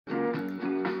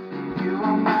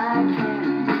my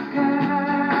candy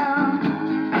girl,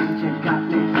 and you got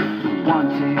me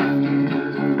wanting you.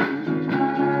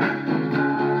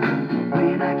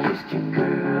 When I kissed you,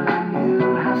 girl, I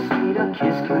knew how sweet a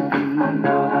kiss could be. I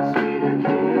know how sweet a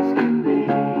kiss can be.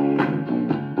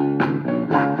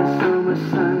 Like the summer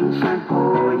sunshine,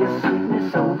 pour your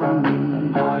sweetness over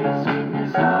me. Pour your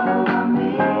sweetness over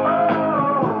me.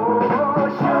 Oh,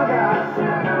 sugar,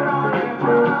 sugar on it,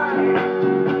 honey.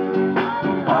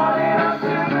 Oh, little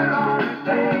sugar on it,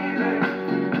 baby.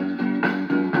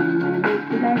 Make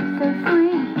the life so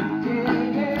sweet. Yeah,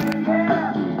 yeah,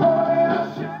 yeah. Oh, little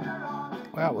sugar on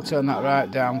it. Well, we'll turn that right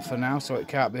down for now so it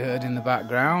can't be heard in the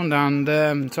background,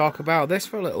 and talk about this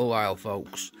for a little while,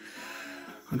 folks.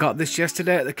 I got this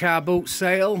yesterday at the carboot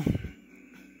sale,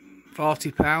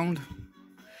 £40.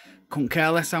 Couldn't care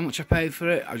less how much I paid for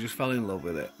it, I just fell in love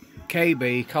with it.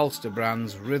 KB Colster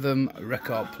Brands Rhythm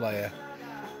record player.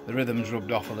 The rhythm's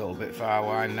rubbed off a little bit far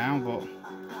wide now, but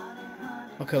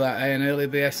look at that, an early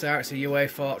BSR, it's a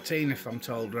UA14 if I'm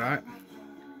told right.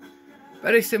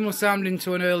 Very similar sounding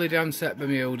to an early Dansette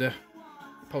Bermuda.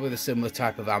 Probably the similar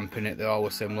type of amp in it, they all were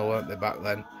similar, weren't they, back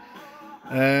then?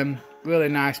 Really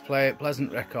nice player,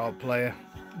 pleasant record player.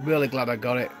 Really glad I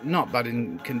got it. Not bad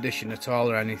in condition at all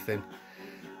or anything.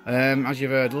 As you've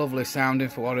heard, lovely sounding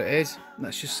for what it is.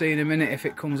 Let's just see in a minute if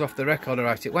it comes off the record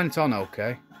alright. It went on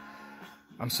okay.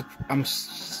 I'll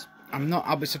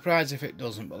be surprised if it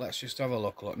doesn't, but let's just have a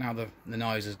look. Look, now the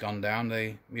noise has gone down,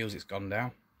 the music's gone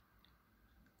down.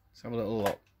 Let's have a little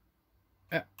look.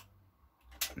 Yeah.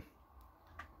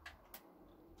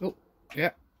 Oh, yeah.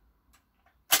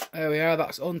 There we are,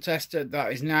 that's untested.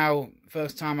 That is now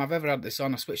first time I've ever had this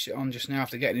on. I switched it on just now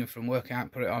after getting in from work. I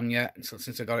haven't put it on yet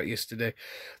since I got it yesterday.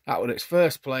 That was its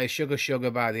first play, Sugar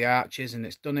Sugar by the Archers, and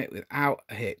it's done it without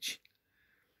a hitch.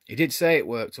 He did say it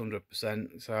worked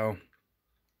 100%, so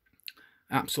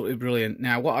absolutely brilliant.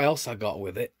 Now, what else I got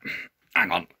with it?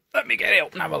 Hang on, let me get it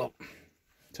up and have a look.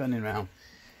 Turning around.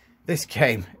 This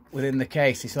came within the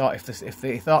case. He thought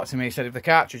he thought to me, he said, if the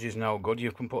cartridge is no good,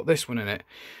 you can put this one in it.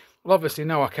 Well, obviously,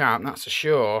 no, I can't. That's a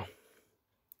shure.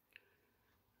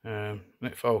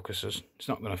 It focuses. It's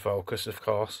not going to focus, of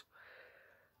course.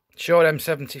 Shure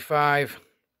M75.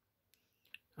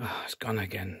 Oh, it's gone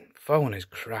again. Phone is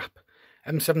crap.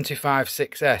 M75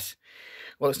 6S.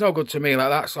 Well, it's no good to me like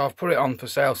that, so I've put it on for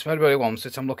sale. So if anybody wants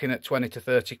it, I'm looking at 20 to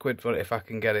 30 quid for it if I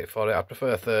can get it for it. I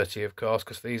prefer 30, of course,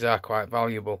 because these are quite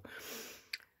valuable.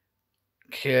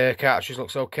 Cartridge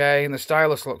looks okay and the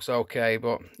stylus looks okay,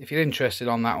 but if you're interested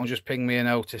on that one, just ping me a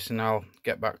notice and I'll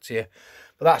get back to you.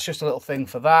 But that's just a little thing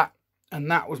for that, and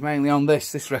that was mainly on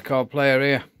this record player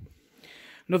here.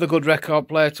 Another good record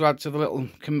player to add to the little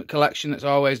collection that's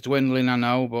always dwindling, I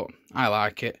know, but I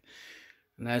like it.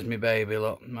 And there's my baby,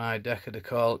 look, my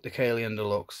Decalion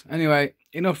Deluxe. Anyway,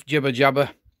 enough jibber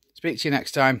jabber. Speak to you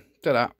next time. Ta-da.